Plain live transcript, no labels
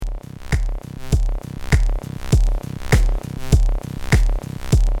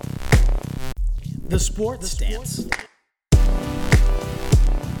Sports Stance.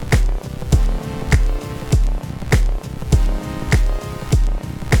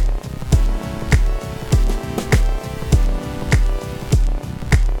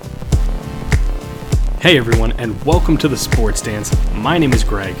 Hey everyone, and welcome to the Sports Stance. My name is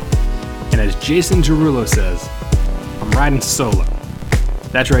Greg, and as Jason Derulo says, I'm riding solo.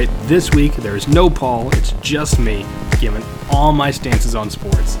 That's right, this week there is no Paul, it's just me, giving all my stances on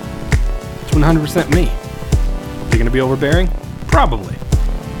sports. It's 100% me. Is it going to be overbearing? Probably.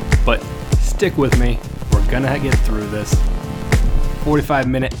 But stick with me, we're going to get through this.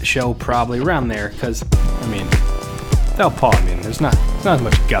 45-minute show probably around there, because, without Paul, there's not as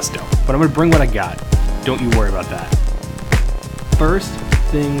much gusto. But I'm going to bring what I got. Don't you worry about that. First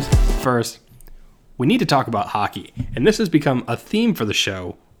things first, we need to talk about hockey. And this has become a theme for the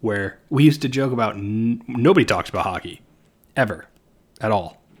show where we used to joke about nobody talks about hockey. Ever. At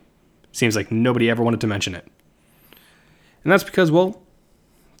all. Seems like nobody ever wanted to mention it. And that's because,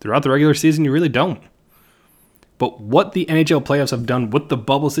 throughout the regular season, you really don't. But what the NHL playoffs have done with the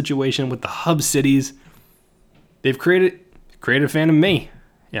bubble situation, with the hub cities, they've created a fan of me.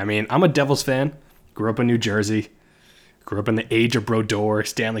 Yeah, I'm a Devils fan. Grew up in New Jersey. Grew up in the age of Brodeur,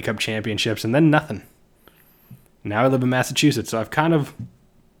 Stanley Cup championships, and then nothing. Now I live in Massachusetts, so I've kind of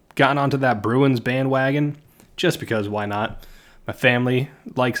gotten onto that Bruins bandwagon, just because, why not? My family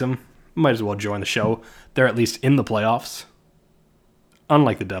likes them. Might as well join the show. They're at least in the playoffs,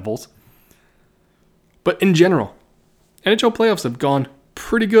 unlike the Devils. But in general, NHL playoffs have gone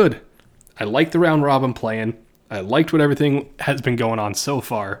pretty good. I like the round robin playing. I liked what everything has been going on so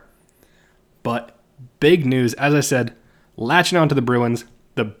far. But big news, as I said, latching on to the Bruins,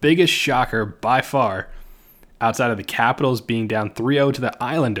 the biggest shocker by far, outside of the Capitals being down 3-0 to the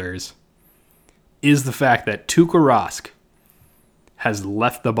Islanders, is the fact that Tuukka Rask has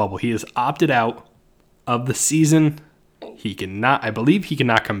left the bubble. He has opted out of the season. I believe he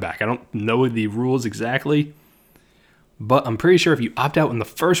cannot come back. I don't know the rules exactly, but I'm pretty sure if you opt out in the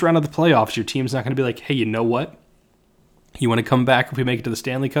first round of the playoffs, your team's not going to be like, hey, you know what? You want to come back if we make it to the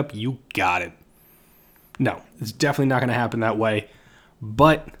Stanley Cup? You got it. No, it's definitely not going to happen that way.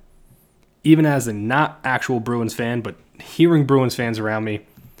 But even as a not actual Bruins fan, but hearing Bruins fans around me,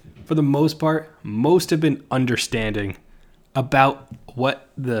 for the most part, most have been understanding about what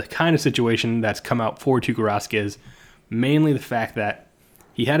the kind of situation that's come out for Tuukka Rask is. Mainly the fact that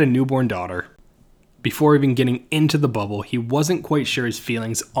he had a newborn daughter. Before even getting into the bubble, he wasn't quite sure his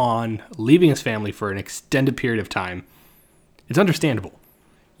feelings on leaving his family for an extended period of time. It's understandable.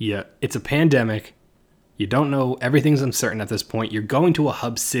 Yeah, it's a pandemic. You don't know. Everything's uncertain at this point. You're going to a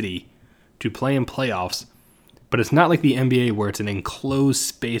hub city to play in playoffs, but it's not like the NBA where it's an enclosed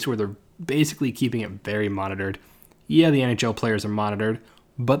space where they're basically keeping it very monitored. Yeah, the NHL players are monitored,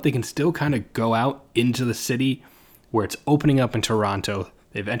 but they can still kind of go out into the city where it's opening up in Toronto.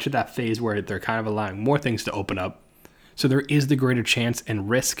 They've entered that phase where they're kind of allowing more things to open up. So there is the greater chance and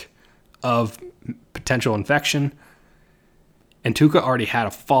risk of potential infection. And Tuukka already had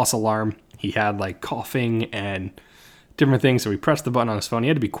a false alarm. He had coughing and different things. So he pressed the button on his phone. He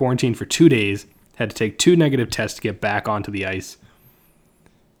had to be quarantined for 2 days. Had to take 2 negative tests to get back onto the ice.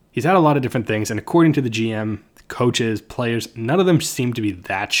 He's had a lot of different things. And according to the GM, coaches, players, none of them seem to be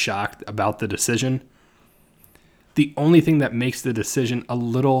that shocked about the decision. The only thing that makes the decision a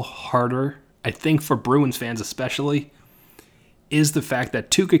little harder, I think for Bruins fans especially, is the fact that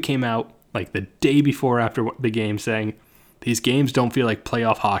Tuukka came out the day before after the game saying, these games don't feel like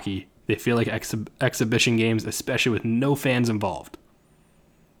playoff hockey. They feel like exhibition games, especially with no fans involved.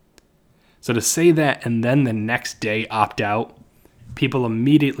 So to say that and then the next day opt out, people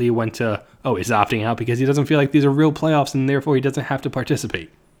immediately went to, he's opting out because he doesn't feel like these are real playoffs and therefore he doesn't have to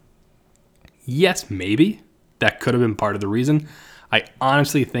participate. Yes, maybe. That could have been part of the reason. I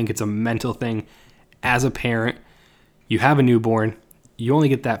honestly think it's a mental thing. As a parent, you have a newborn. You only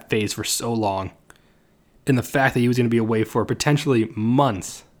get that phase for so long. And the fact that he was going to be away for potentially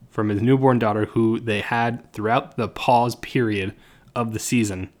months from his newborn daughter, who they had throughout the pause period of the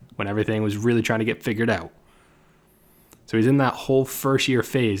season when everything was really trying to get figured out. So he's in that whole first year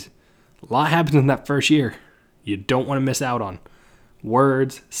phase. A lot happens in that first year you don't want to miss out on.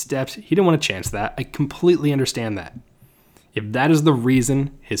 Words, steps, he didn't want to chance that. I completely understand that. If that is the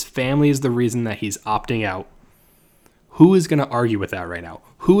reason, his family is the reason that he's opting out, who is going to argue with that right now?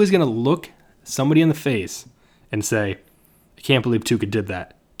 Who is going to look somebody in the face and say, I can't believe Tuukka did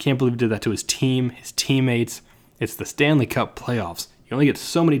that. Can't believe he did that to his team, his teammates. It's the Stanley Cup playoffs. You only get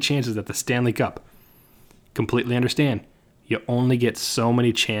so many chances at the Stanley Cup. Completely understand. You only get so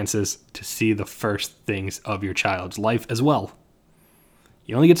many chances to see the first things of your child's life as well.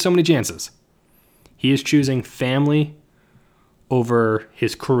 You only get so many chances. He is choosing family over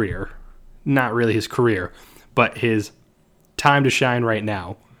his career. Not really his career, but his time to shine right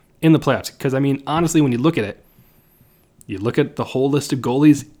now in the playoffs. Because, I mean, honestly, when you look at it, you look at the whole list of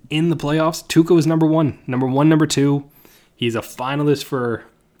goalies in the playoffs, Tuukka was number one, number two. He's a finalist for,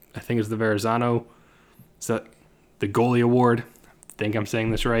 I think it's the Verrazano, so the goalie award. I think I'm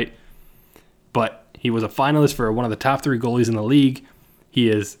saying this right. But he was a finalist for one of the top 3 goalies in the league.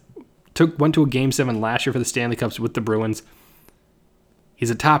 He went to a Game 7 last year for the Stanley Cups with the Bruins. He's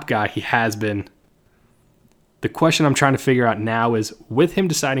a top guy. He has been. The question I'm trying to figure out now is, with him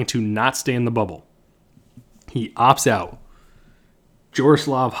deciding to not stay in the bubble, he opts out.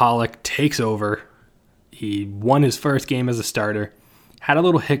 Jaroslav Halak takes over. He won his first game as a starter. Had a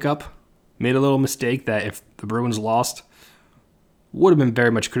little hiccup. Made a little mistake that if the Bruins lost, would have been very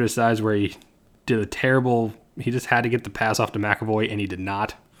much criticized, where he did a terrible... He just had to get the pass off to McAvoy, and he did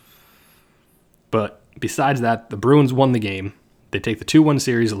not. But besides that, the Bruins won the game. They take the 2-1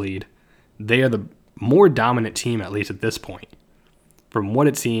 series lead. They are the more dominant team, at least at this point. From what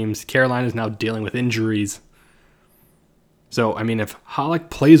it seems, Carolina is now dealing with injuries. So, I mean, if Halak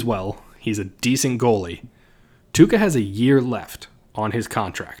plays well, he's a decent goalie. Tuukka has a year left on his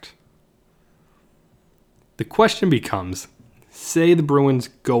contract. The question becomes, say the Bruins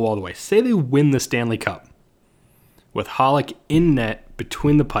go all the way. Say they win the Stanley Cup. With Halak in net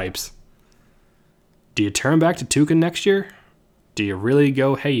between the pipes, do you turn back to Tuukka next year? Do you really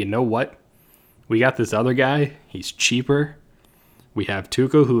go, hey, you know what? We got this other guy. He's cheaper. We have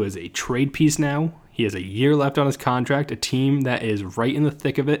Tuukka, who is a trade piece now. He has a year left on his contract, a team that is right in the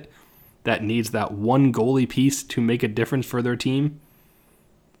thick of it, that needs that one goalie piece to make a difference for their team.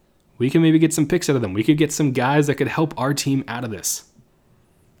 We can maybe get some picks out of them. We could get some guys that could help our team out of this.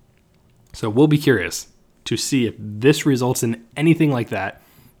 So we'll be curious to see if this results in anything like that.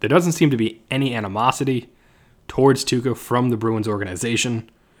 There doesn't seem to be any animosity towards Tuukka from the Bruins organization,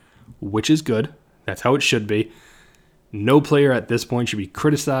 which is good. That's how it should be. No player at this point should be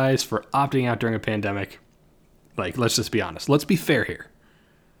criticized for opting out during a pandemic. Like, let's just be honest. Let's be fair here.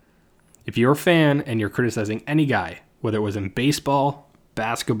 If you're a fan and you're criticizing any guy, whether it was in baseball,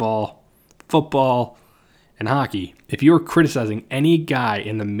 basketball, football, and hockey, if you're criticizing any guy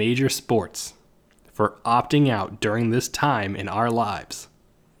in the major sports for opting out during this time in our lives,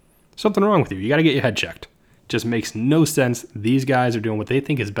 something wrong with you. You got to get your head checked. Just makes no sense. These guys are doing what they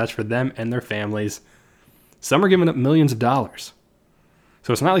think is best for them and their families. Some are giving up millions of dollars.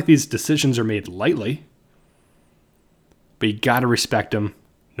 So it's not like these decisions are made lightly. But you got to respect them.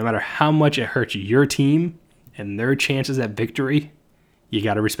 No matter how much it hurts your team and their chances at victory, you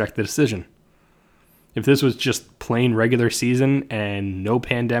got to respect the decision. If this was just plain regular season and no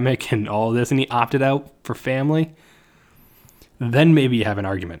pandemic and all this, and he opted out for family, then maybe you have an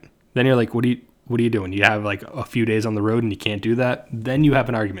argument. Then you're like, what are you doing? You have like a few days on the road and you can't do that? Then you have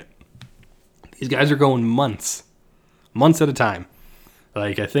an argument. These guys are going months at a time.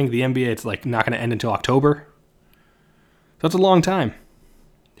 Like, I think the NBA, it's like not going to end until October. So that's a long time.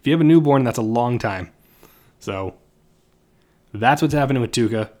 If you have a newborn, that's a long time. So that's what's happening with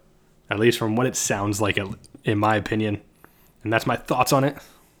Tuukka, at least from what it sounds like, in my opinion. And that's my thoughts on it.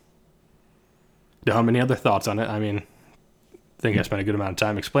 Don't have any other thoughts on it. I mean, I think I spent a good amount of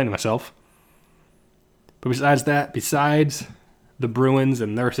time explaining myself. But besides that, besides the Bruins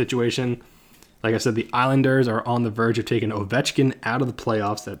and their situation, like I said, the Islanders are on the verge of taking Ovechkin out of the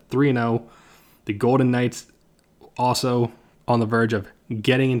playoffs at 3-0. The Golden Knights also on the verge of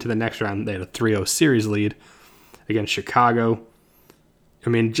getting into the next round. They had a 3-0 series lead against Chicago. I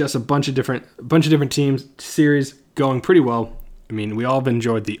mean, just a bunch of different teams. Series going pretty well. I mean, we all have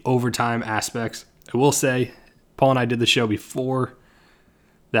enjoyed the overtime aspects. I will say, Paul and I did the show before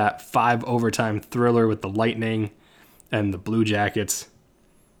that 5 overtime thriller with the Lightning and the Blue Jackets.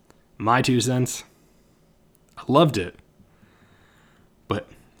 My 2 cents. I loved it. But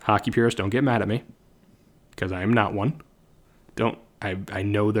hockey purists, don't get mad at me, because I am not one. I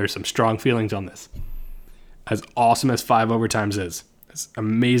know there's some strong feelings on this. As awesome as 5 overtimes is, as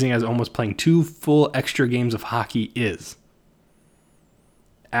amazing as almost playing 2 full extra games of hockey is,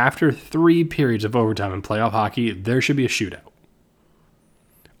 after 3 periods of overtime in playoff hockey, there should be a shootout.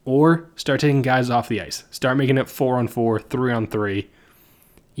 Or start taking guys off the ice. Start making it 4-on-4, 3-on-3.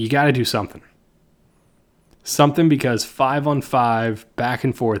 You got to do something. Something, because 5-on-5, back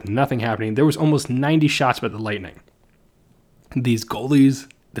and forth, nothing happening. There was almost 90 shots by the Lightning. These goalies,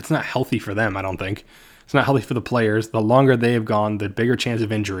 that's not healthy for them, I don't think. It's not healthy for the players. The longer they have gone, the bigger chance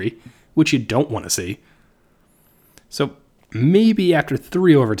of injury, which you don't want to see. So maybe after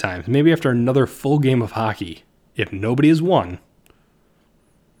 3 overtimes, maybe after another full game of hockey, if nobody has won,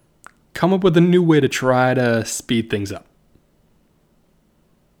 come up with a new way to try to speed things up.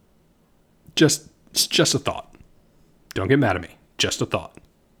 It's just a thought. Don't get mad at me. Just a thought.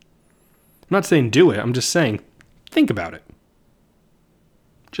 I'm not saying do it. I'm just saying think about it.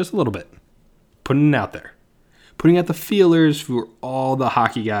 Just a little bit. Putting it out there. Putting out the feelers for all the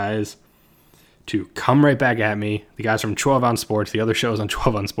hockey guys to come right back at me. The guys from 12 on Sports, the other shows on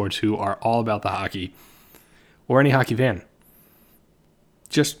 12 on Sports who are all about the hockey. Or any hockey fan.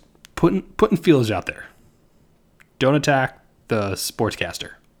 Just putting feelers out there. Don't attack the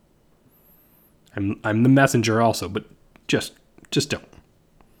sportscaster. I'm the messenger also, but just don't.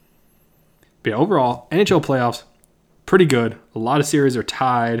 But yeah, overall, NHL playoffs, pretty good. A lot of series are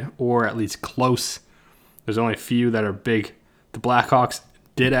tied or at least close. There's only a few that are big. The Blackhawks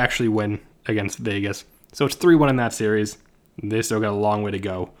did actually win against Vegas. So it's 3-1 in that series. They still got a long way to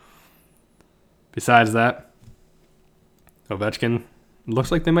go. Besides that, Ovechkin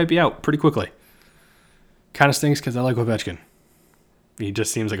looks like they might be out pretty quickly. Kind of stinks because I like Ovechkin. He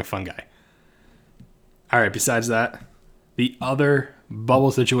just seems like a fun guy. All right, besides that, the other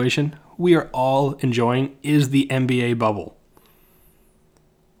bubble situation we are all enjoying is the NBA bubble.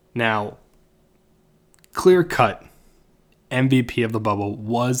 Now, clear-cut MVP of the bubble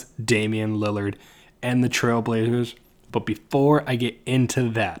was Damian Lillard and the Trailblazers. But before I get into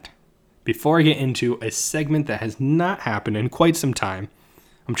that, before I get into a segment that has not happened in quite some time,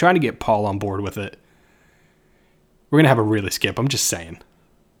 I'm trying to get Paul on board with it. We're going to have a really skip, I'm just saying.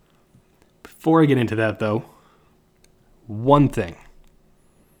 Before I get into that, though, one thing.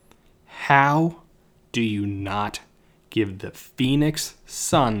 How do you not give the Phoenix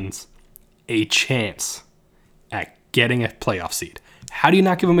Suns a chance at getting a playoff seed? How do you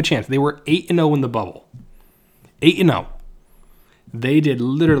not give them a chance? They were 8-0 in the bubble. 8-0. They did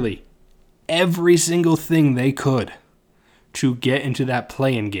literally every single thing they could to get into that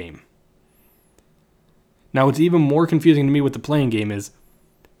play-in game. Now, what's even more confusing to me with the play-in game is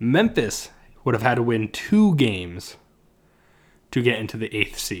Memphis would have had to win 2 games to get into the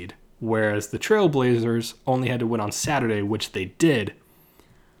 8th seed, whereas the Trailblazers only had to win on Saturday, which they did.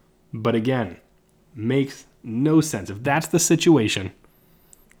 But again, makes no sense. If that's the situation,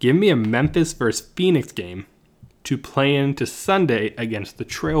 give me a Memphis versus Phoenix game to play into Sunday against the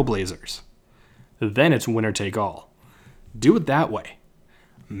Trailblazers. Then it's winner take all. Do it that way.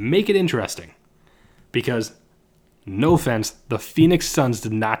 Make it interesting. Because, no offense, the Phoenix Suns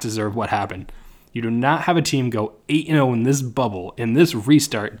did not deserve what happened. You do not have a team go 8-0 in this bubble. In this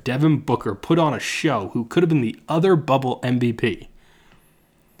restart, Devin Booker put on a show who could have been the other bubble MVP.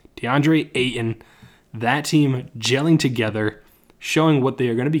 DeAndre Ayton, that team gelling together, showing what they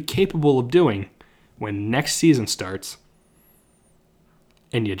are going to be capable of doing when next season starts.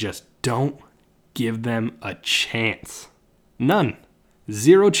 And you just don't give them a chance. None.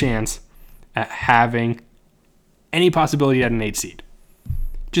 0 chance at having any possibility at an 8 seed.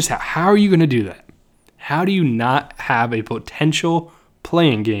 Just how are you going to do that? How do you not have a potential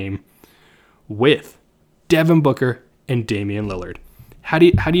playing game with Devin Booker and Damian Lillard? How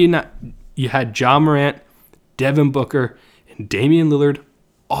do you not? You had Ja Morant, Devin Booker, and Damian Lillard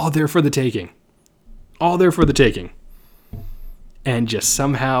all there for the taking. All there for the taking. And just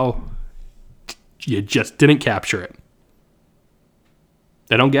somehow you just didn't capture it.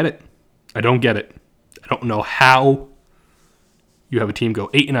 I don't get it. I don't know how you have a team go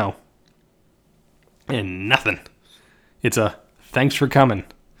 8-0 and nothing. It's a thanks for coming.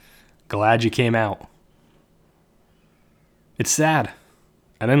 Glad you came out. It's sad.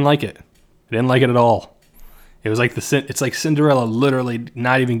 I didn't like it. I didn't like it at all. It was like it's like Cinderella literally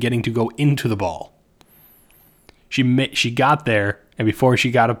not even getting to go into the ball. She got there, and before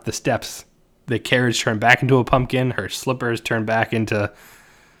she got up the steps, the carriage turned back into a pumpkin. Her slippers turned back into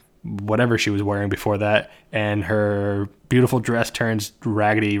whatever she was wearing before that, and her beautiful dress turns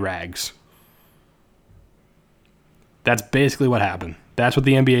raggedy rags. That's basically what happened. That's what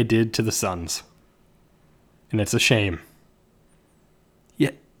the NBA did to the Suns. And it's a shame.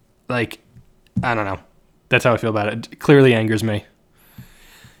 Yeah, I don't know. That's how I feel about it. It clearly angers me.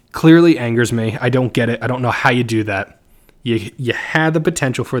 I don't get it. I don't know how you do that. You had the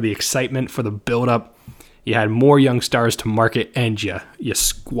potential for the excitement, for the build-up. You had more young stars to market, and you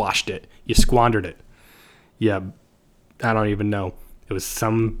squashed it. You squandered it. Yeah, I don't even know. It was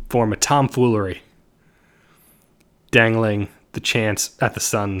some form of tomfoolery. Dangling the chance at the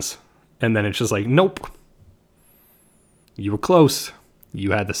Suns. And then it's just like, nope. You were close.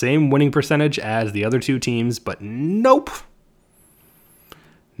 You had the same winning percentage as the other 2 teams, but nope.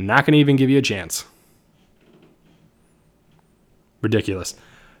 Not going to even give you a chance. Ridiculous.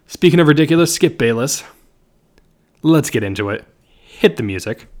 Speaking of ridiculous, Skip Bayless. Let's get into it. Hit the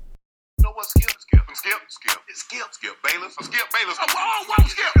music.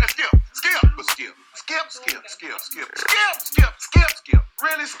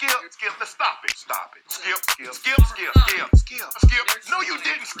 Really, Skip? Let's stop it. Skip. No, you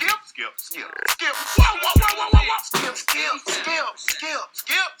didn't, Skip. Whoa.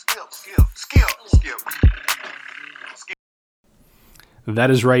 Skip.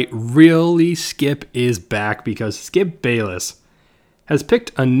 That is right. Really, Skip is back because Skip Bayless has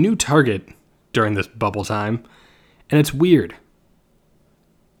picked a new target during this bubble time, and it's weird.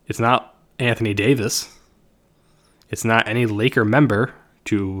 It's not Anthony Davis. It's not any Laker member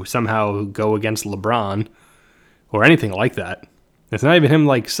to somehow go against LeBron or anything like that. It's not even him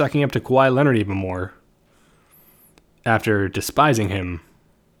like sucking up to Kawhi Leonard even more after despising him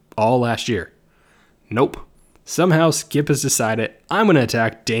all last year. Nope. Somehow Skip has decided, I'm going to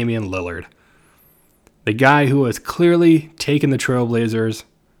attack Damian Lillard. The guy who has clearly taken the Trailblazers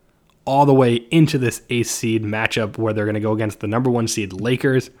all the way into this 8th seed matchup where they're going to go against the number 1 seed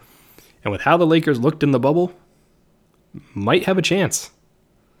Lakers. And with how the Lakers looked in the bubble, might have a chance.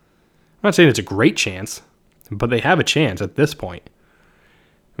 I'm not saying it's a great chance, but they have a chance at this point.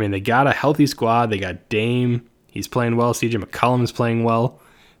 I mean, they got a healthy squad. They got Dame. He's playing well. CJ McCollum's playing well.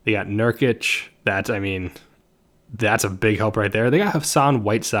 They got Nurkic. That's a big help right there. They got Hassan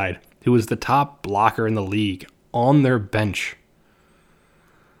Whiteside, who was the top blocker in the league, on their bench.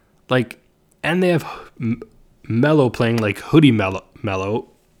 And they have Melo playing like Hoodie Melo.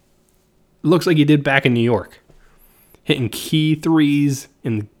 Looks like he did back in New York. Hitting key threes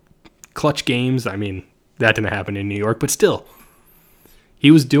in clutch games. I mean, that didn't happen in New York, but still. He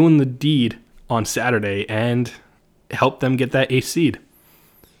was doing the deed on Saturday and helped them get that 8th seed.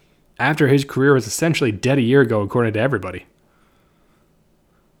 After his career was essentially dead a year ago, according to everybody.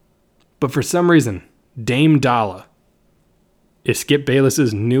 But for some reason, Dame Dollar is Skip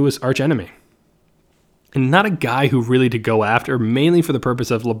Bayless's newest archenemy. And not a guy who really to go after, mainly for the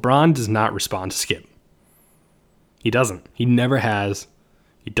purpose of LeBron does not respond to Skip. He doesn't. He never has.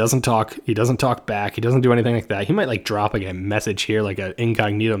 He doesn't talk. He doesn't talk back. He doesn't do anything like that. He might drop a message here, like an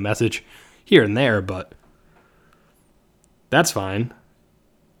incognito message here and there, but that's fine.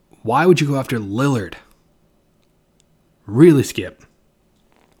 Why would you go after Lillard? Really, Skip?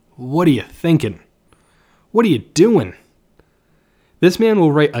 What are you thinking? What are you doing? This man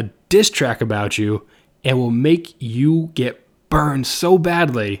will write a diss track about you and will make you get burned so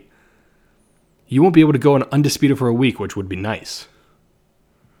badly you won't be able to go undisputed for a week, which would be nice.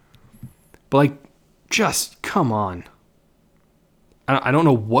 But just come on. I don't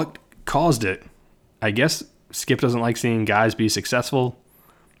know what caused it. I guess Skip doesn't like seeing guys be successful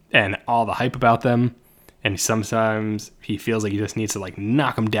and all the hype about them. And sometimes he feels like he just needs to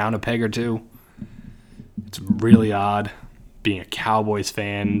knock them down a peg or two. It's really odd being a Cowboys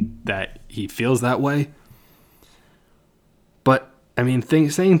fan that he feels that way. But, I mean,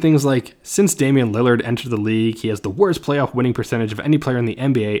 saying things like, since Damian Lillard entered the league, he has the worst playoff winning percentage of any player in the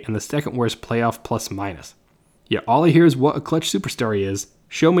NBA and the second worst playoff plus minus. Yet all I hear is what a clutch superstar he is.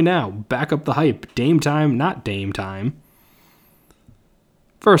 Show me now. Back up the hype. Dame time, not Dame time.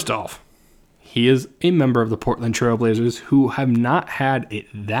 First off, he is a member of the Portland Trailblazers who have not had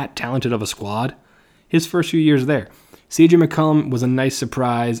that talented of a squad his first few years there. CJ McCollum was a nice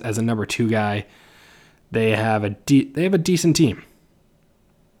surprise as a number 2 guy. They have a decent team.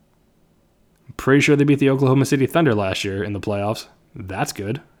 I'm pretty sure they beat the Oklahoma City Thunder last year in the playoffs. That's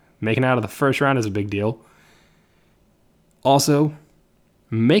good. Making it out of the first round is a big deal. Also,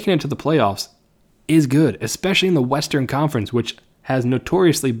 making it to the playoffs is good, especially in the Western Conference, which has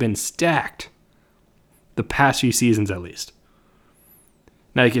notoriously been stacked the past few seasons at least.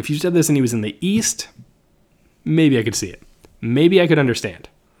 Now, if you said this and he was in the East, maybe I could see it. Maybe I could understand.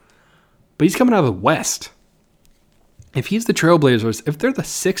 But he's coming out of the West. If he's the Trailblazers, if they're the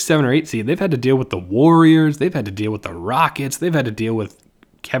 6, 7, or 8 seed, they've had to deal with the Warriors, they've had to deal with the Rockets, they've had to deal with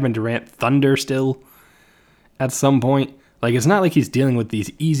Kevin Durant Thunder still at some point. It's not like he's dealing with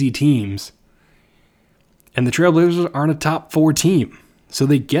these easy teams. And the Trailblazers aren't a top 4 team. So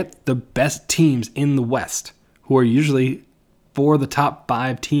they get the best teams in the West, who are usually 4 of the top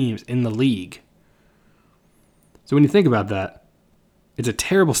 5 teams in the league. So when you think about that, it's a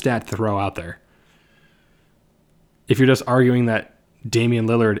terrible stat to throw out there. If you're just arguing that Damian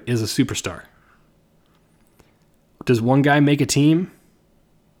Lillard is a superstar. Does one guy make a team?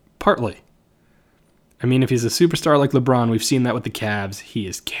 Partly. I mean, if he's a superstar like LeBron, we've seen that with the Cavs. He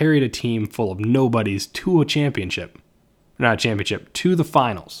has carried a team full of nobodies to a championship. Not a championship, to the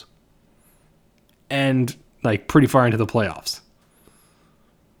finals. And, pretty far into the playoffs.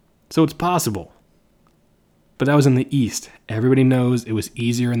 So it's possible. But that was in the East. Everybody knows it was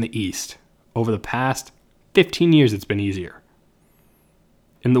easier in the East. Over the past 15 years, it's been easier.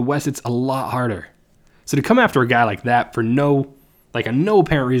 In the West, it's a lot harder. So to come after a guy like that for no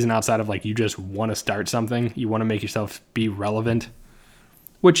apparent reason outside of like you just want to start something, you want to make yourself be relevant,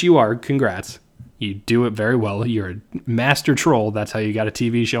 which you are, congrats. You do it very well. You're a master troll. That's how you got a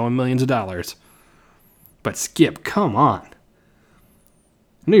TV show and millions of dollars. But Skip, come on.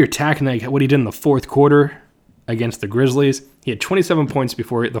 I know you're attacking like what he did in the fourth quarter against the Grizzlies. He had 27 points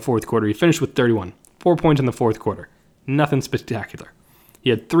before the fourth quarter. He finished with 31. 4 points in the fourth quarter. Nothing spectacular.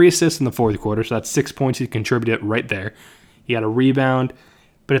 He had 3 assists in the fourth quarter, so that's 6 points he contributed right there. He had a rebound,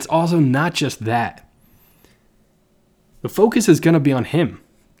 but it's also not just that. The focus is going to be on him.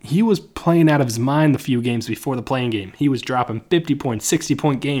 He was playing out of his mind the few games before the playing game. He was dropping 50-point,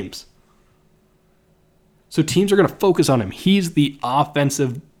 60-point games. So teams are going to focus on him. He's the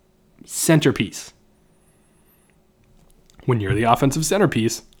offensive centerpiece. When you're the offensive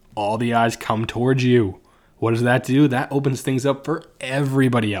centerpiece, all the eyes come towards you. What does that do? That opens things up for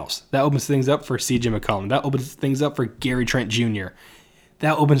everybody else. That opens things up for CJ McCollum. That opens things up for Gary Trent Jr.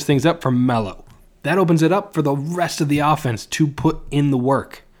 That opens things up for Melo. That opens it up for the rest of the offense to put in the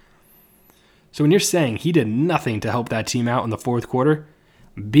work. So when you're saying he did nothing to help that team out in the fourth quarter,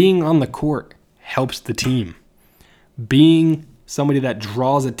 being on the court helps the team. Being somebody that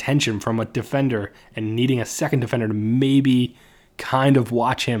draws attention from a defender and needing a second defender to maybe kind of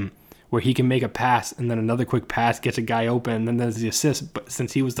watch him where he can make a pass and then another quick pass gets a guy open and then there's the assist. But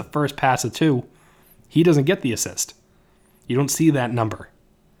since he was the first pass of 2, he doesn't get the assist. You don't see that number.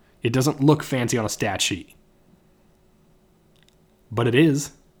 It doesn't look fancy on a stat sheet. But it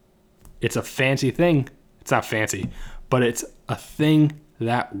is. It's a fancy thing. It's not fancy, but it's a thing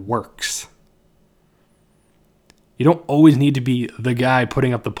that works. You don't always need to be the guy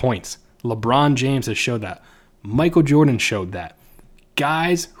putting up the points. LeBron James has showed that. Michael Jordan showed that.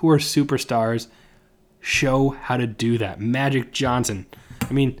 Guys who are superstars show how to do that. Magic Johnson.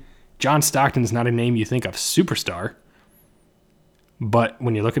 I mean, John Stockton's not a name you think of superstar. But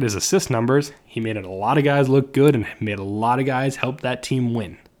when you look at his assist numbers, he made a lot of guys look good and made a lot of guys help that team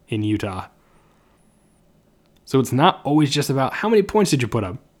win in Utah. So it's not always just about how many points did you put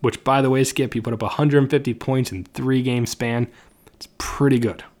up, which, by the way, Skip, he put up 150 points in 3-game span. It's pretty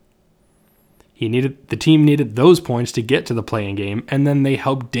good. The team needed those points to get to the play-in game, and then they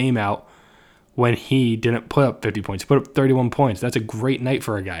helped Dame out when he didn't put up 50 points. He put up 31 points. That's a great night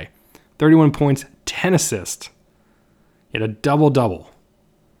for a guy. 31 points, 10 assists. He had a double-double.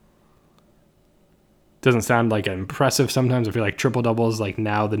 Doesn't sound like impressive sometimes. I feel like triple-double is like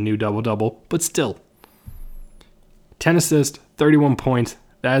now the new double-double, but still. 10 assists, 31 points.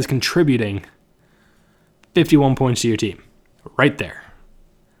 That is contributing 51 points to your team. Right there.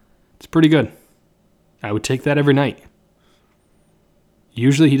 It's pretty good. I would take that every night.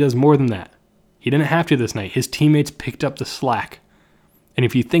 Usually he does more than that. He didn't have to this night. His teammates picked up the slack. And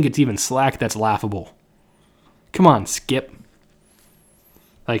if you think it's even slack, that's laughable. Come on, Skip.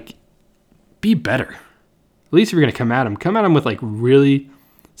 Like, be better. At least if you're going to come at him with like really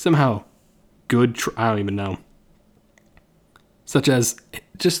somehow good, I don't even know. Such as,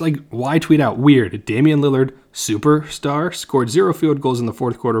 just like, why tweet out weird? Damian Lillard, superstar, scored 0 field goals in the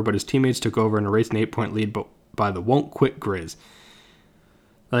fourth quarter, but his teammates took over and erased an 8-point lead by the won't quit Grizz.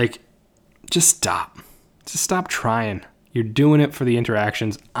 Like, just stop. Just stop trying. You're doing it for the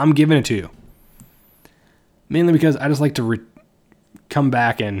interactions. I'm giving it to you. Mainly because I just like to come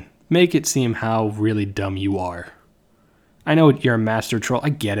back and make it seem how really dumb you are. I know you're a master troll. I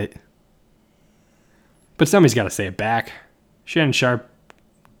get it. But somebody's got to say it back. Shannon Sharp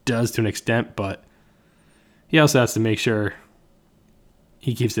does to an extent, but he also has to make sure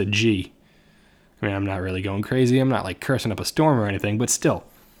he keeps a G. I mean, I'm not really going crazy. I'm not like cursing up a storm or anything, but still.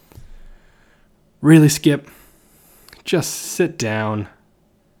 Really, Skip, just sit down.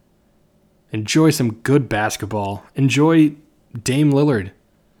 Enjoy some good basketball. Enjoy Dame Lillard.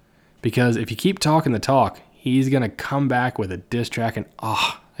 Because if you keep talking the talk, he's going to come back with a diss track and,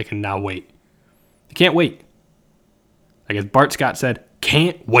 I cannot wait. I can't wait. Like as Bart Scott said,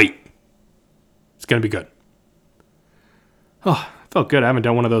 can't wait. It's going to be good. Oh, felt good. I haven't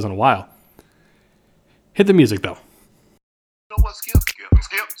done one of those in a while. Hit the music, though. You know what? Skip.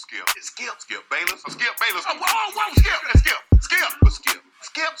 Bayless. Skip Bayless. Oh, whoa, Skip.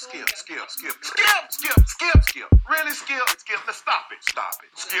 Really, Skip. Let's stop it. Skip.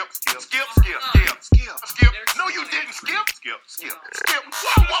 No, you didn't, Skip.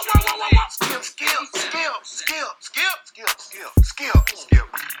 Whoa.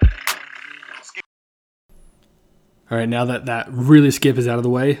 Skip. All right, now that really Skip is out of the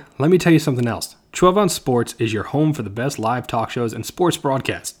way, let me tell you something else. 12 Ounce Sports is your home for the best live talk shows and sports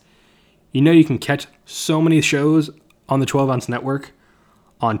broadcasts. You know you can catch so many shows on the 12 Ounce Network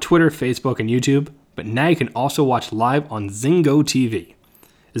on Twitter, Facebook, and YouTube, but but now you can also watch live on Zingo TV.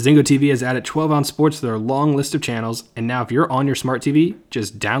 Zingo TV has added 12-ounce sports to their long list of channels, and now if you're on your smart TV,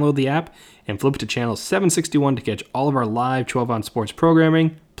 just download the app and flip it to channel 761 to catch all of our live 12-ounce sports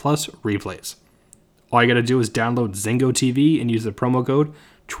programming, plus replays. All you gotta do is download Zingo TV and use the promo code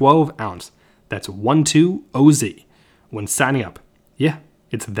 12ounce. That's 12OZ when signing up. Yeah,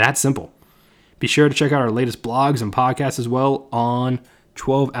 it's that simple. Be sure to check out our latest blogs and podcasts as well on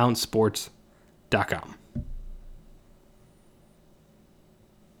 12ouncesports.com. All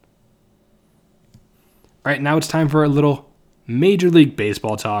right, now it's time for a little Major League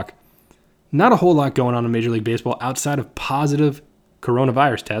Baseball talk. Not a whole lot going on in Major League Baseball outside of positive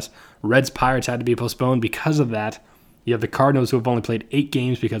coronavirus tests. Reds-Pirates had to be postponed because of that. You have the Cardinals, who have only played 8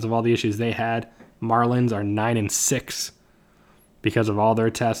 games because of all the issues they had. Marlins are 9-6 because of all their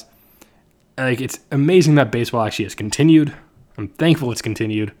tests. It's amazing that baseball actually has continued. I'm thankful it's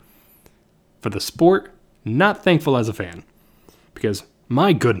continued. For the sport, not thankful as a fan. Because,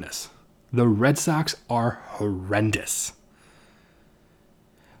 my goodness, the Red Sox are horrendous.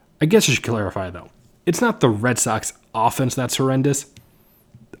 I guess I should clarify, though. It's not the Red Sox offense that's horrendous.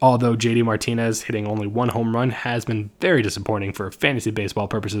 Although JD Martinez hitting only 1 home run has been very disappointing for fantasy baseball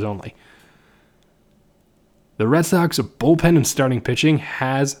purposes only. The Red Sox bullpen and starting pitching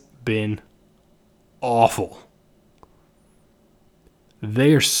has been awful.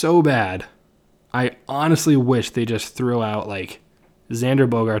 They are so bad. I honestly wish they just threw out Xander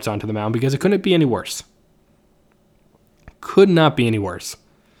Bogaerts onto the mound because it couldn't be any worse. Could not be any worse.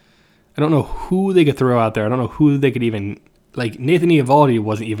 I don't know who they could throw out there. I don't know who they could even... Nathan Eovaldi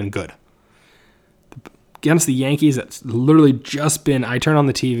wasn't even good. Against the Yankees, it's literally just been... I turn on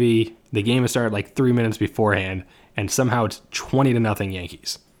the TV, the game has started 3 minutes beforehand, and somehow it's 20-0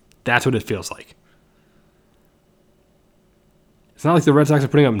 Yankees. That's what it feels like. It's not like the Red Sox are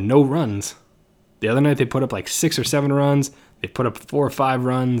putting up no runs. The other night they put up 6 or 7 runs. They put up 4 or 5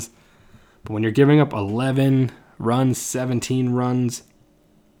 runs. But when you're giving up 11 runs, 17 runs,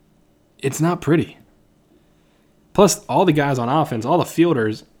 it's not pretty. Plus, all the guys on offense, all the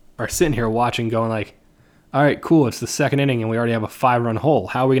fielders are sitting here watching going all right, cool, it's the second inning and we already have a 5-run hole.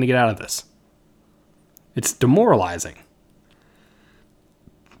 How are we going to get out of this? It's demoralizing.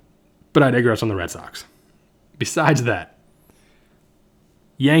 But I digress on the Red Sox. Besides that,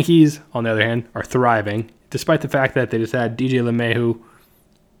 Yankees, on the other hand, are thriving, despite the fact that they just had DJ LeMahieu.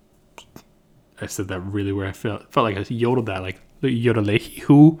 I said that really weird. I felt like I yodeled that,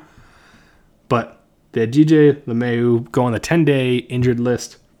 Yodelehu. But they had DJ LeMahieu go on the 10-day injured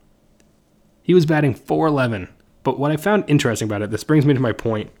list. He was batting .411. But what I found interesting about it, this brings me to my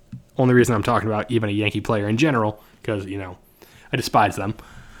point, only reason I'm talking about even a Yankee player in general, because, I despise them.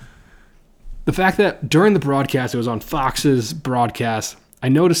 The fact that during the broadcast, it was on Fox's broadcast, I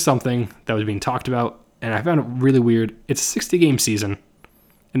noticed something that was being talked about, and I found it really weird. It's a 60-game season,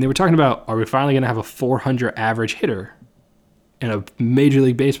 and they were talking about, are we finally going to have a 400 average hitter in a Major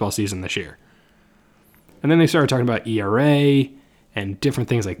League Baseball season this year? And then they started talking about ERA and different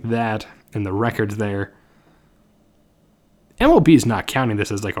things like that and the records there. MLB is not counting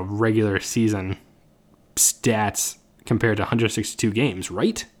this as a regular season stats compared to 162 games,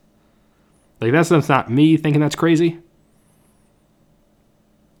 right? That's not me thinking that's crazy.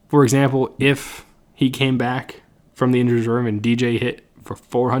 For example, if he came back from the injury reserve and DJ hit for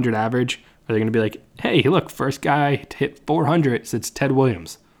 400 average, are they going to be like, hey, look, first guy to hit 400 since Ted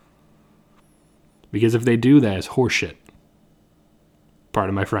Williams? Because if they do, that is horseshit.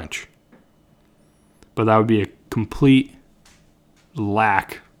 Pardon my French. But that would be a complete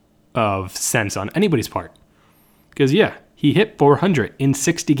lack of sense on anybody's part. Because, yeah, he hit 400 in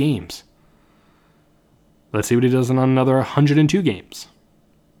 60 games. Let's see what he does in another 102 games.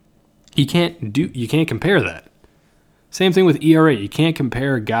 You can't compare that. Same thing with ERA. You can't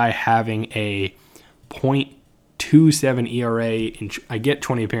compare a guy having a .27 ERA I get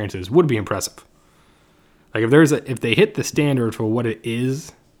 20 appearances would be impressive. If they hit the standard for what it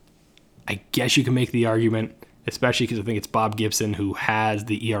is, I guess you can make the argument, especially because I think it's Bob Gibson who has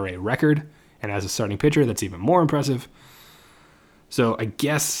the ERA record, and as a starting pitcher, that's even more impressive. So I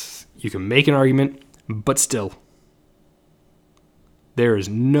guess you can make an argument, but still, there is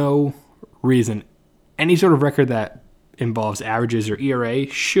no reason any sort of record that involves averages or ERA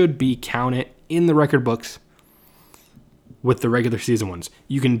should be counted in the record books with the regular season ones.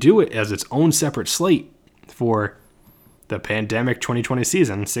 You can do it as its own separate slate for the pandemic 2020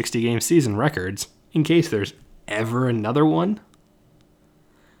 season, 60-game season records, in case there's ever another one.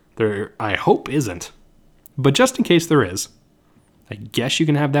 There, I hope isn't. But just in case there is, I guess you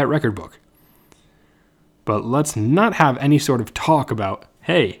can have that record book. But let's not have any sort of talk about,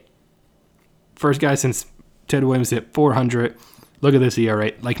 hey, First guy since Ted Williams hit 400. Look at this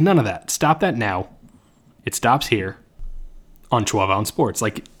ERA. Like, none of that. Stop that now. It stops here on 12-ounce sports.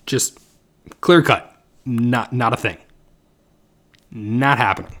 Like, just clear cut. Not a thing. Not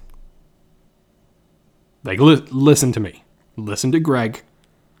happening. Like, listen to me. Listen to Greg.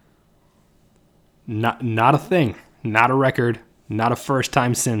 Not a thing. Not a record. Not a first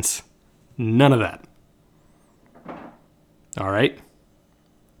time since. None of that. All right?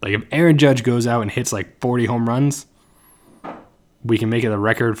 Like, if Aaron Judge goes out and hits like 40 home runs, we can make it a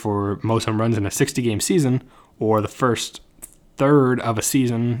record for most home runs in a 60-game season, or the first third of a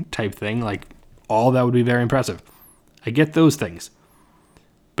season type thing. Like, all that would be very impressive. I get those things.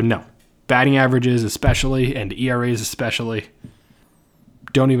 But no. Batting averages especially, and ERAs especially,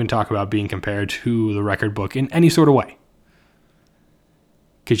 don't even talk about being compared to the record book in any sort of way.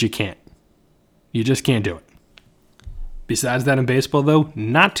 Because you can't. You just can't do it. Besides that in baseball, though,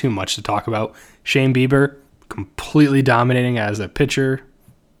 not too much to talk about. Shane Bieber, completely dominating as a pitcher.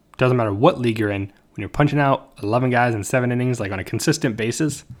 Doesn't matter what league you're in. When you're punching out 11 guys in 7 innings, like on a consistent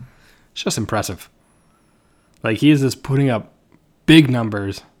basis, it's just impressive. Like, he is just putting up big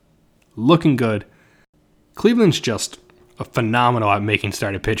numbers, looking good. Cleveland's just phenomenal at making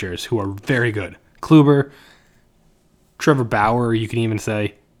starting pitchers who are very good. Kluber, Trevor Bauer, you can even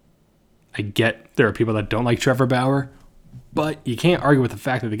say. I get there are people that don't like Trevor Bauer, but you can't argue with the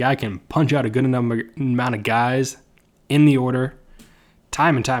fact that the guy can punch out a good amount of guys in the order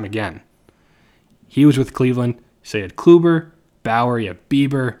time and time again. He was with Cleveland, so you had Kluber, Bauer, you had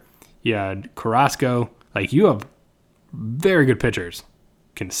Bieber, you had Carrasco. Like, you have very good pitchers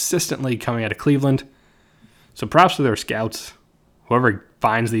consistently coming out of Cleveland. So props to their scouts, whoever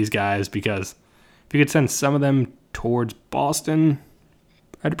finds these guys, because if you could send some of them towards Boston,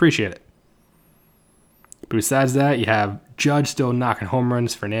 I'd appreciate it. But besides that, you have Judge still knocking home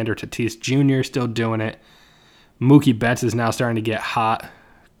runs, Fernando Tatis Jr. still doing it. Mookie Betts is now starting to get hot.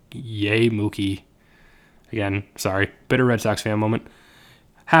 Yay, Mookie. Again, sorry, bitter Red Sox fan moment.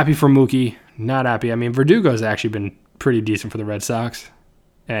 Happy for Mookie, not happy. I mean, Verdugo's actually been pretty decent for the Red Sox,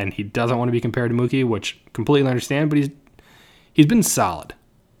 and he doesn't want to be compared to Mookie, which completely understand, but he's been solid.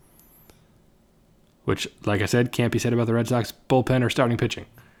 Which, like I said, can't be said about the Red Sox bullpen or starting pitching.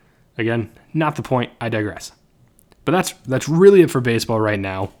 Again, not the point. I digress. But that's really it for baseball right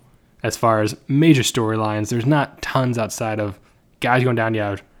now. As far as major storylines, there's not tons outside of guys going down. You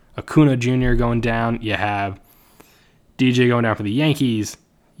have Acuna Jr. going down. You have DJ going down for the Yankees.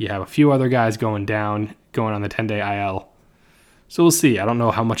 You have a few other guys going down, going on the 10-day IL. So we'll see. I don't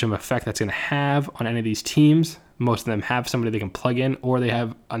know how much of an effect that's going to have on any of these teams. Most of them have somebody they can plug in, or they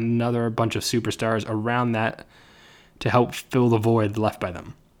have another bunch of superstars around that to help fill the void left by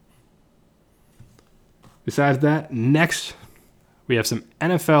them. Besides that, next we have some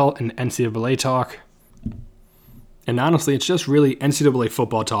NFL and NCAA talk. And honestly, it's just really NCAA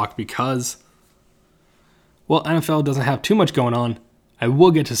football talk because, well, NFL doesn't have too much going on. I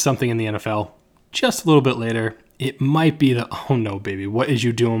will get to something in the NFL just a little bit later. It might be the, oh no, baby, what is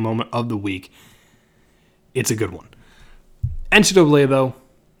you doing moment of the week. It's a good one. NCAA, though,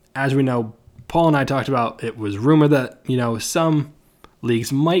 as we know, Paul and I talked about, it was rumored that, some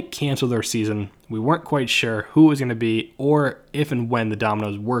leagues might cancel their season. We weren't quite sure who it was going to be or if and when the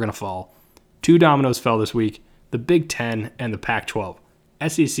dominoes were going to fall. 2 dominoes fell this week, the Big Ten and the Pac-12.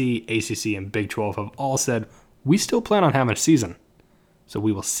 SEC, ACC, and Big 12 have all said, we still plan on having a season. So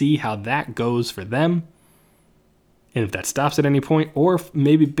we will see how that goes for them. And if that stops at any point, or if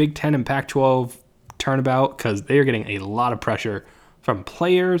maybe Big Ten and Pac-12 turn about, because they are getting a lot of pressure from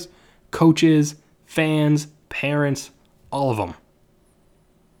players, coaches, fans, parents, all of them.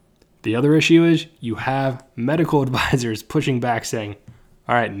 The other issue is you have medical advisors pushing back saying,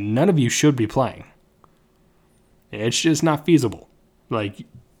 all right, none of you should be playing. It's just not feasible. Like,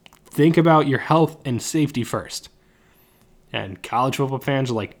 think about your health and safety first. And college football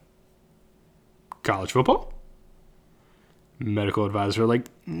fans are like, college football? Medical advisors are like,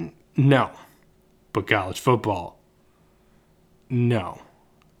 no. But college football? No.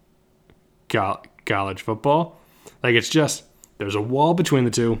 College football? Like, it's just, there's a wall between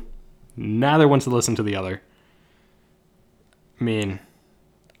the two. Neither wants to listen to the other. I mean,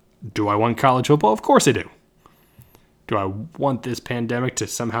 do I want college football? Of course I do. Do I want this pandemic to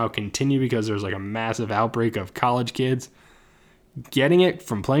somehow continue because there's like a massive outbreak of college kids getting it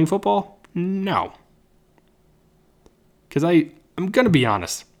from playing football? No. Because I'm going to be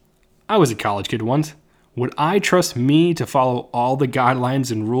honest. I was a college kid once. Would I trust me to follow all the guidelines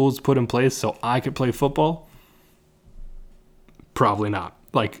and rules put in place so I could play football? Probably not.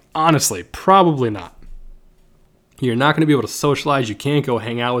 Like, honestly, probably not. You're not going to be able to socialize. You can't go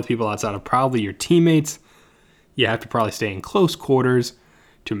hang out with people outside of probably your teammates. You have to probably stay in close quarters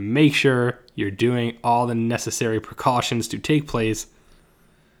to make sure you're doing all the necessary precautions to take place.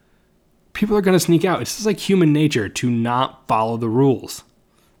 People are going to sneak out. It's just like human nature to not follow the rules,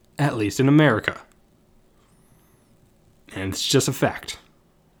 at least in America. And it's just a fact.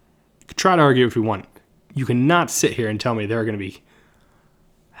 You can try to argue if you want. You cannot sit here and tell me there are going to be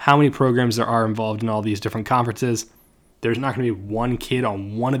how many programs there are involved in all these different conferences. There's not going to be one kid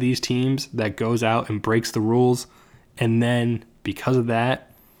on one of these teams that goes out and breaks the rules. And then because of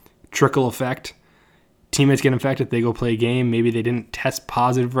that, trickle effect, teammates get infected, they go play a game. Maybe they didn't test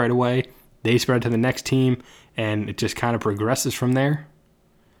positive right away. They spread to the next team, and it just kind of progresses from there.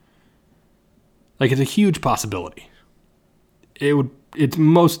 Like, it's a huge possibility. It's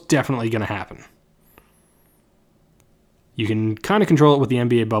most definitely going to happen. You can kind of control it with the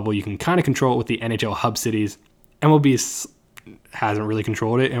NBA bubble. You can kind of control it with the NHL hub cities. MLB hasn't really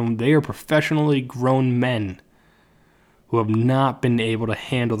controlled it, and they are professionally grown men who have not been able to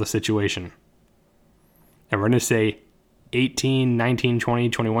handle the situation. And we're going to say 18, 19, 20,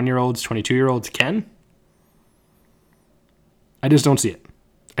 21-year-olds, 22-year-olds can? I just don't see it.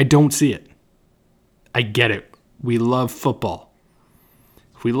 I don't see it. I get it. We love football.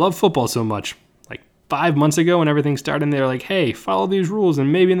 If we love football so much, like 5 months ago when everything started, they're like, hey, follow these rules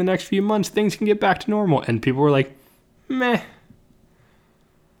and maybe in the next few months things can get back to normal. And people were like, meh.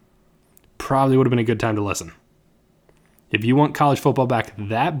 Probably would have been a good time to listen. If you want college football back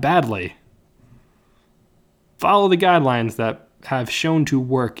that badly, follow the guidelines that have shown to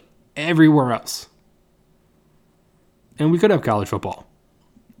work everywhere else. And we could have college football.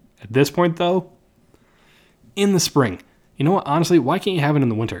 At this point, though, in the spring. You know what? Honestly, why can't you have it in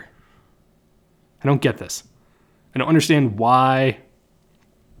the winter? I don't get this. I don't understand why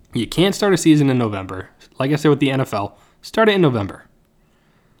you can't start a season in November. Like I said with the NFL, start it in November.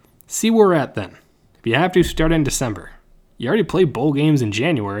 See where we're at then. If you have to, start it in December. You already played bowl games in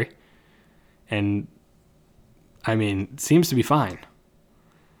January. And, I mean, it seems to be fine.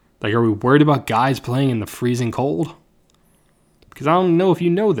 Like, are we worried about guys playing in the freezing cold? Because I don't know if you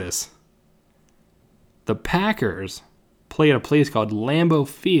know this. The Packers play at a place called Lambeau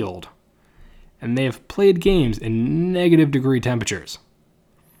Field, and they have played games in negative degree temperatures.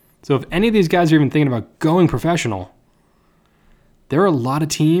 So if any of these guys are even thinking about going professional, there are a lot of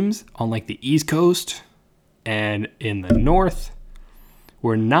teams on like the East Coast and in the North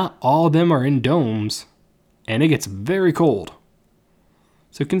where not all of them are in domes, and it gets very cold.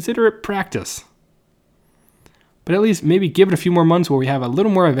 So consider it practice. But at least maybe give it a few more months where we have a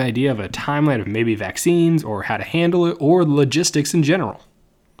little more of an idea of a timeline of maybe vaccines or how to handle it or logistics in general.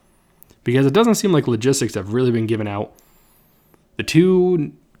 Because it doesn't seem like logistics have really been given out. The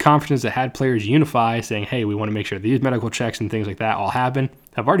two conferences that had players unify saying, hey, we want to make sure these medical checks and things like that all happen,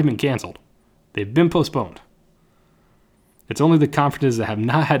 have already been canceled. They've been postponed. It's only the conferences that have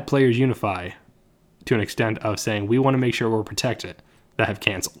not had players unify to an extent of saying, we want to make sure we're protected, that have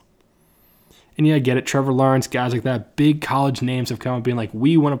canceled. And yeah, I get it. Trevor Lawrence, guys like that, big college names have come up being like,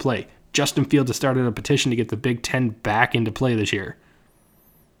 we want to play. Justin Fields has started a petition to get the Big Ten back into play this year.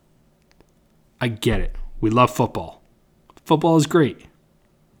 I get it. We love football. Football is great.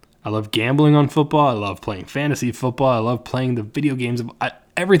 I love gambling on football. I love playing fantasy football. I love playing the video games.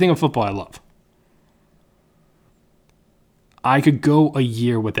 Everything of football I love. I could go a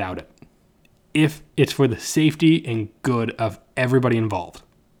year without it if it's for the safety and good of everybody involved.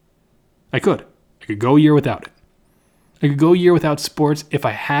 I could go a year without it. I could go a year without sports if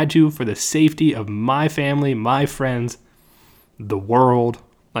I had to for the safety of my family, my friends, the world,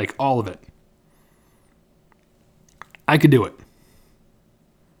 like all of it. I could do it.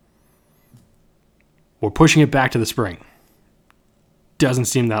 We're pushing it back to the spring. Doesn't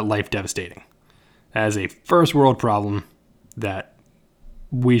seem that life devastating. That is a first world problem that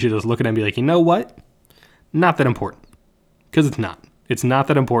we should just look at and be like, you know what? Not that important. Because it's not. It's not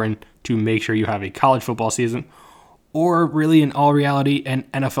that important to make sure you have a college football season or really in all reality an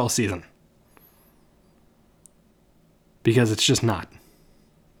NFL season. Because it's just not.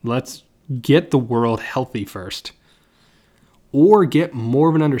 Let's get the world healthy first. Or get more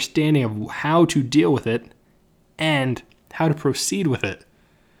of an understanding of how to deal with it and how to proceed with it.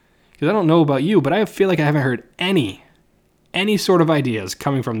 Because I don't know about you, but I feel like I haven't heard any sort of ideas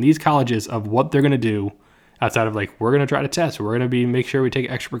coming from these colleges of what they're going to do outside of like, we're going to try to test. We're going to make sure we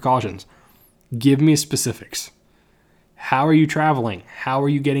take extra precautions. Give me specifics. How are you traveling? How are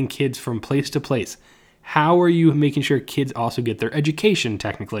you getting kids from place to place? How are you making sure kids also get their education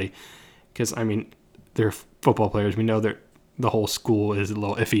technically? Because, I mean, they're football players. We know that the whole school is a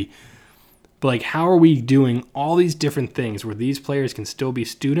little iffy. But like, how are we doing all these different things where these players can still be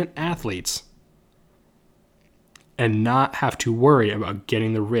student athletes and not have to worry about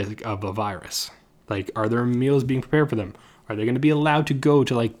getting the risk of a virus? Like, are there meals being prepared for them? Are they going to be allowed to go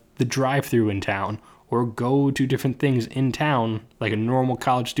to like the drive-thru in town or go to different things in town like a normal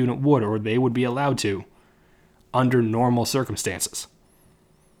college student would, or they would be allowed to under normal circumstances?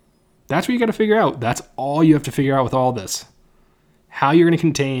 That's what you got to figure out. That's all you have to figure out with all this. How you're going to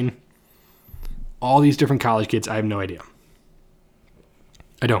contain all these different college kids, I have no idea.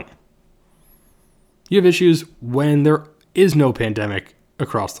 I don't. You have issues when there is no pandemic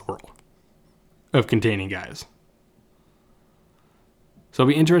across the world of containing guys. So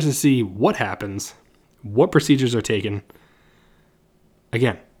it'll be interesting to see what happens, what procedures are taken.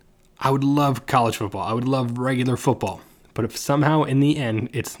 Again, I would love college football. I would love regular football. But if somehow in the end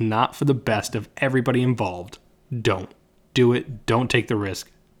it's not for the best of everybody involved, don't do it. Don't take the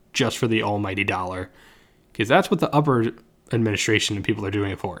risk just for the almighty dollar. Because that's what the upper administration and people are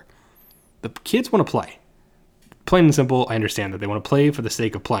doing it for. The kids want to play. Plain and simple, I understand that they want to play for the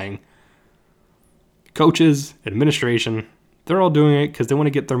sake of playing. Coaches, administration, they're all doing it because they want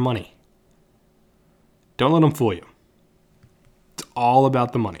to get their money. Don't let them fool you. It's all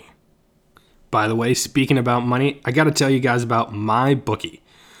about the money. By the way, speaking about money, I got to tell you guys about MyBookie.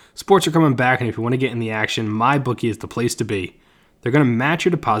 Sports are coming back, and if you want to get in the action, MyBookie is the place to be. They're going to match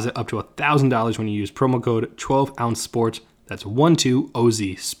your deposit up to $1,000 when you use promo code 12ouncesports. That's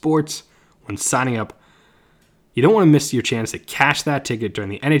 12OZ Sports when signing up. You don't want to miss your chance to cash that ticket during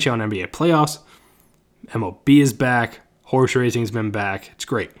the NHL and NBA playoffs. MLB is back. Horse racing's been back. It's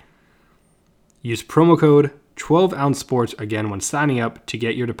great. Use promo code 12ouncesports again when signing up to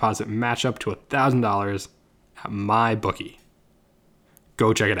get your deposit matched up to $1,000 at MyBookie.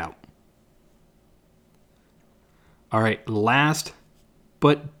 Go check it out. All right, last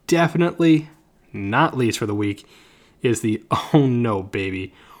but definitely not least for the week is the oh no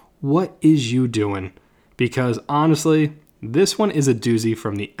baby. What is you doing? Because honestly, this one is a doozy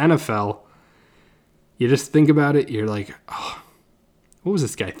from the NFL. You just think about it, you're like, oh, what was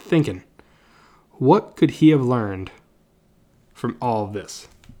this guy thinking? What could he have learned from all of this?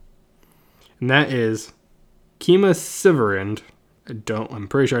 And that is Kima Siverand. I'm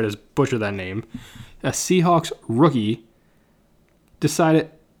pretty sure I just butchered that name. A Seahawks rookie decided,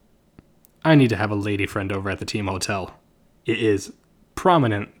 I need to have a lady friend over at the team hotel. It is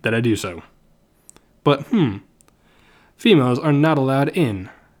prominent that I do so. But, females are not allowed in,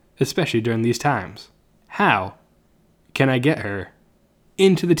 especially during these times. How can I get her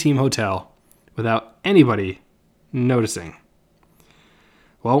into the team hotel without anybody noticing?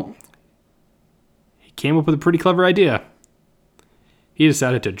 Well, he came up with a pretty clever idea. He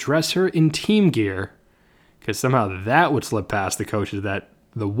decided to dress her in team gear because somehow that would slip past the coaches that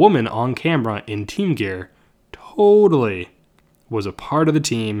the woman on camera in team gear totally was a part of the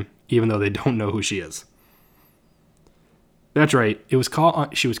team, even though they don't know who she is. That's right. She was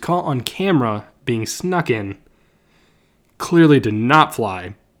caught on camera being snuck in. Clearly did not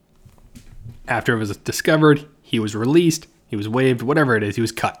fly. After it was discovered, he was released. He was waived. Whatever it is, he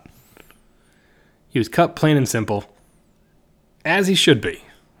was cut. He was cut plain and simple. As he should be.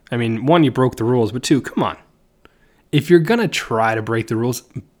 I mean, one, you broke the rules, but two, come on. If you're going to try to break the rules,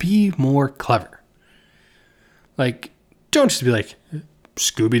 be more clever. Like, don't just be like,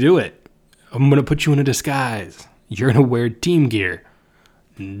 Scooby-Doo it. I'm going to put you in a disguise. You're going to wear team gear.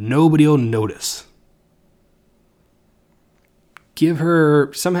 Nobody will notice. Give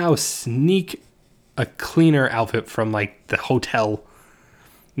her, somehow sneak a cleaner outfit from like the hotel.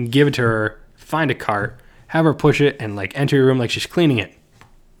 Give it to her. Find a cart. Have her push it and like enter your room like she's cleaning it.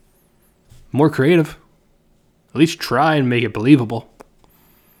 More creative. At least try and make it believable.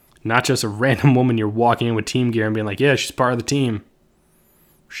 Not just a random woman you're walking in with team gear and being like, yeah, she's part of the team.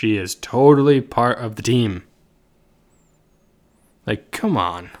 She is totally part of the team. Like, come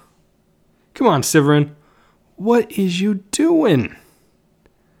on. Come on, Severin. What is you doing?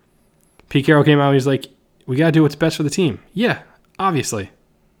 Pete Carroll came out and he's like, we got to do what's best for the team. Yeah, obviously.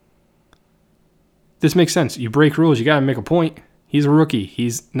 This makes sense. You break rules, you got to make a point. He's a rookie.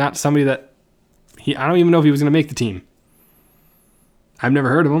 He's not somebody that... I don't even know if he was going to make the team. I've never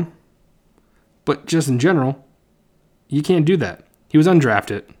heard of him. But just in general, you can't do that. He was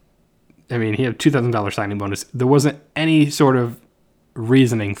undrafted. I mean, he had a $2,000 signing bonus. There wasn't any sort of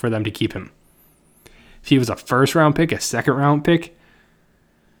reasoning for them to keep him. If he was a first-round pick, a second-round pick,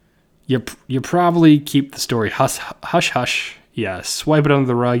 you probably keep the story hush-hush. You swipe it under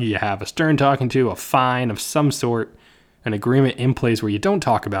the rug. You have a stern talking to, a fine of some sort, an agreement in place where you don't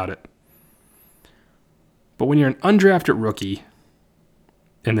talk about it. But when you're an undrafted rookie,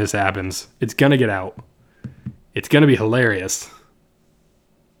 and this happens. It's going to get out. It's going to be hilarious.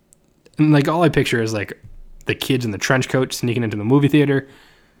 And like all I picture is like the kids in the trench coat sneaking into the movie theater.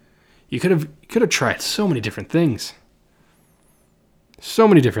 You could have tried so many different things. So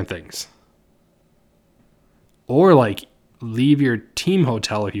many different things. Or like leave your team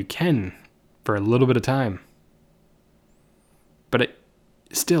hotel if you can for a little bit of time. But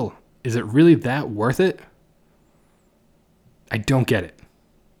still, is it really that worth it? I don't get it.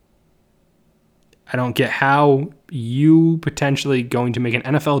 I don't get how you potentially going to make an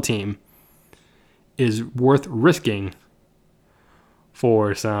NFL team is worth risking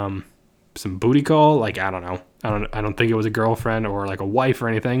for some booty call. Like, I don't know. I don't think it was a girlfriend or like a wife or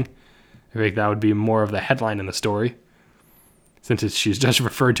anything. I think that would be more of the headline in the story, since she's just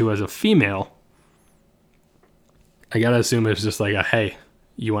referred to as a female. I gotta assume it's just like a, hey,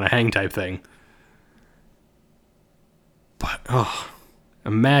 you want to hang type thing. But,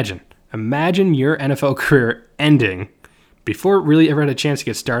 imagine your NFL career ending before it really ever had a chance to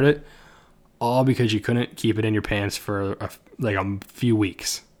get started, all because you couldn't keep it in your pants for a few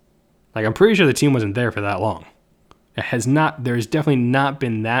weeks. Like, I'm pretty sure the team wasn't there for that long. There's definitely not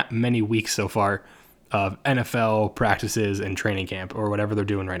been that many weeks so far of NFL practices and training camp or whatever they're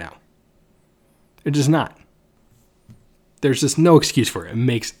doing right now. It's just not. There's just no excuse for it. It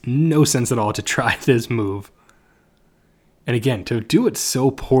makes no sense at all to try this move. And again, to do it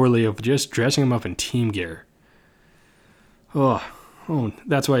so poorly of just dressing him up in team gear. Oh,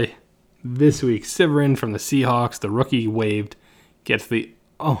 that's why this week, Severin from the Seahawks, the rookie waived, gets the,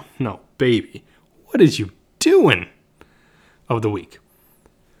 oh no, baby, what is you doing of the week.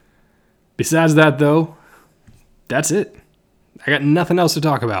 Besides that, though, that's it. I got nothing else to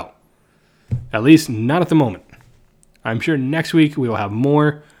talk about. At least not at the moment. I'm sure next week we will have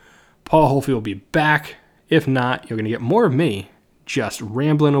more. Paul hopefully will be back. If not, you're going to get more of me just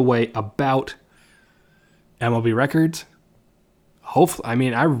rambling away about MLB records.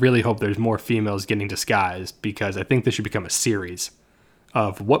 Hopefully, I really hope there's more females getting disguised, because I think this should become a series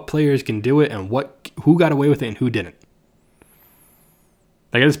of what players can do it and who got away with it and who didn't.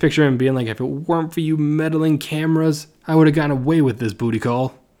 Like, I just picture him being like, if it weren't for you meddling cameras, I would have gotten away with this booty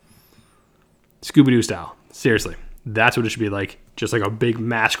call. Scooby-Doo style. Seriously. That's what it should be like. Just like a big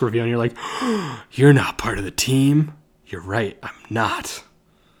mask reveal, and you're like, you're not part of the team. You're right, I'm not.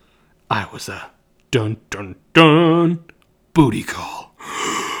 I was a dun dun dun booty call.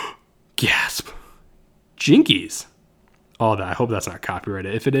 Gasp. Jinkies. All that. I hope that's not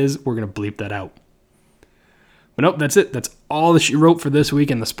copyrighted. If it is, we're going to bleep that out. But nope, that's it. That's all that she wrote for this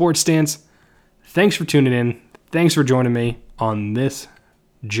week in the Sports Stance. Thanks for tuning in. Thanks for joining me on this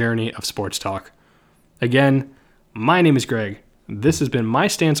journey of sports talk. Again, my name is Greg. This has been my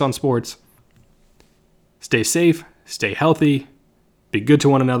stance on sports. Stay safe, stay healthy, be good to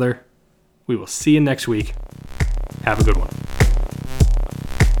one another. We will see you next week. Have a good one.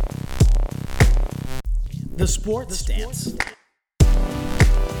 The Sports Stance.